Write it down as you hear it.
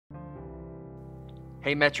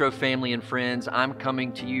Hey Metro family and friends, I'm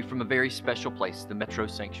coming to you from a very special place, the Metro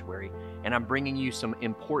Sanctuary, and I'm bringing you some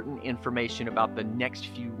important information about the next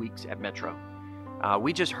few weeks at Metro.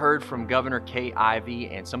 We just heard from Governor Kay Ivey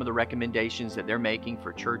and some of the recommendations that they're making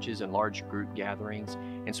for churches and large group gatherings.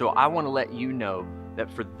 And so I want to let you know that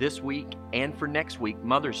for this week and for next week,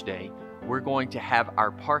 Mother's Day, we're going to have our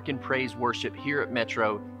Park and Praise worship here at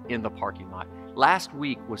Metro in the parking lot. Last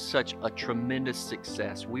week was such a tremendous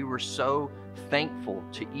success. We were so thankful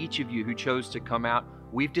to each of you who chose to come out.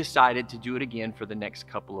 We've decided to do it again for the next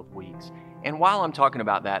couple of weeks. And while I'm talking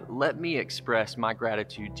about that, let me express my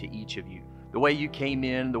gratitude to each of you. The way you came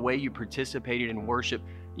in, the way you participated in worship,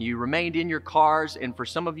 you remained in your cars, and for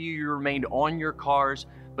some of you, you remained on your cars,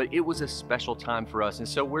 but it was a special time for us. And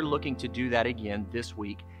so we're looking to do that again this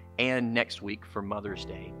week and next week for Mother's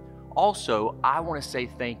Day. Also, I want to say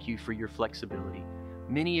thank you for your flexibility.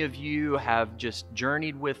 Many of you have just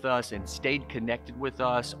journeyed with us and stayed connected with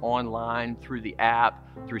us online through the app,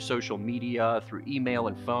 through social media, through email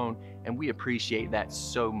and phone, and we appreciate that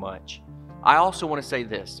so much. I also want to say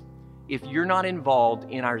this. If you're not involved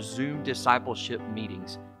in our Zoom discipleship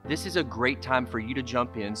meetings, this is a great time for you to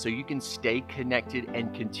jump in so you can stay connected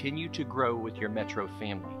and continue to grow with your Metro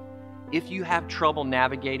family. If you have trouble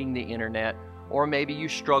navigating the internet, or maybe you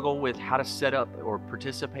struggle with how to set up or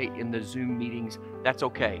participate in the Zoom meetings, that's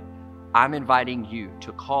okay. I'm inviting you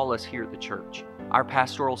to call us here at the church. Our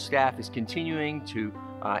pastoral staff is continuing to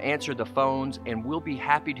answer the phones, and we'll be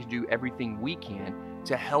happy to do everything we can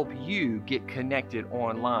to help you get connected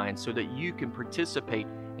online so that you can participate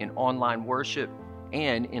in online worship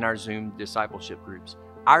and in our Zoom discipleship groups.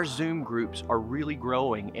 Our Zoom groups are really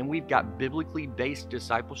growing, and we've got biblically based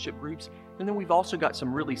discipleship groups, and then we've also got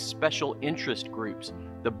some really special interest groups.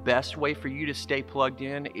 The best way for you to stay plugged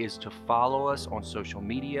in is to follow us on social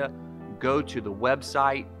media, go to the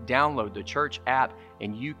website, download the church app,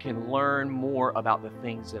 and you can learn more about the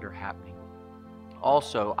things that are happening.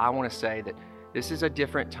 Also, I want to say that this is a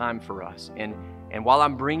different time for us, and while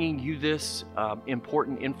I'm bringing you this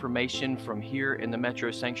important information from here in the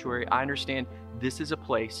Metro Sanctuary, I understand this is a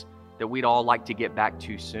place that we'd all like to get back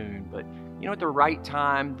to soon, but at the right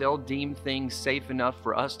time, they'll deem things safe enough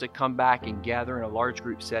for us to come back and gather in a large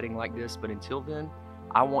group setting like this. But until then,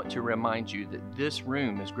 I want to remind you that this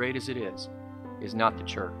room, as great as it is not the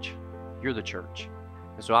church. You're the church.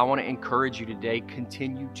 And so I want to encourage you today,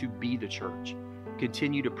 continue to be the church.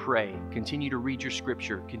 Continue to pray, continue to read your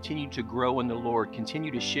scripture, continue to grow in the Lord,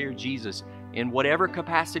 continue to share Jesus in whatever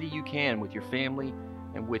capacity you can with your family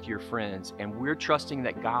and with your friends. And we're trusting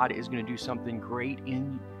that God is going to do something great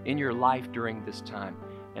in your life during this time.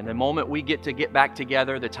 And the moment we get back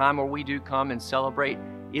together, the time where we do come and celebrate,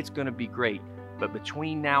 it's going to be great. But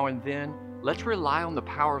between now and then, let's rely on the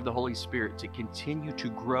power of the Holy Spirit to continue to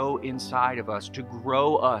grow inside of us, to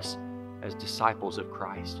grow us as disciples of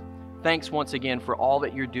Christ. Thanks once again for all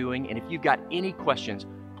that you're doing. And if you've got any questions,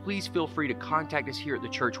 please feel free to contact us here at the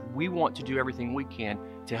church. We want to do everything we can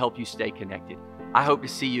to help you stay connected. I hope to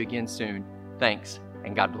see you again soon. Thanks,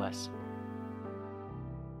 and God bless.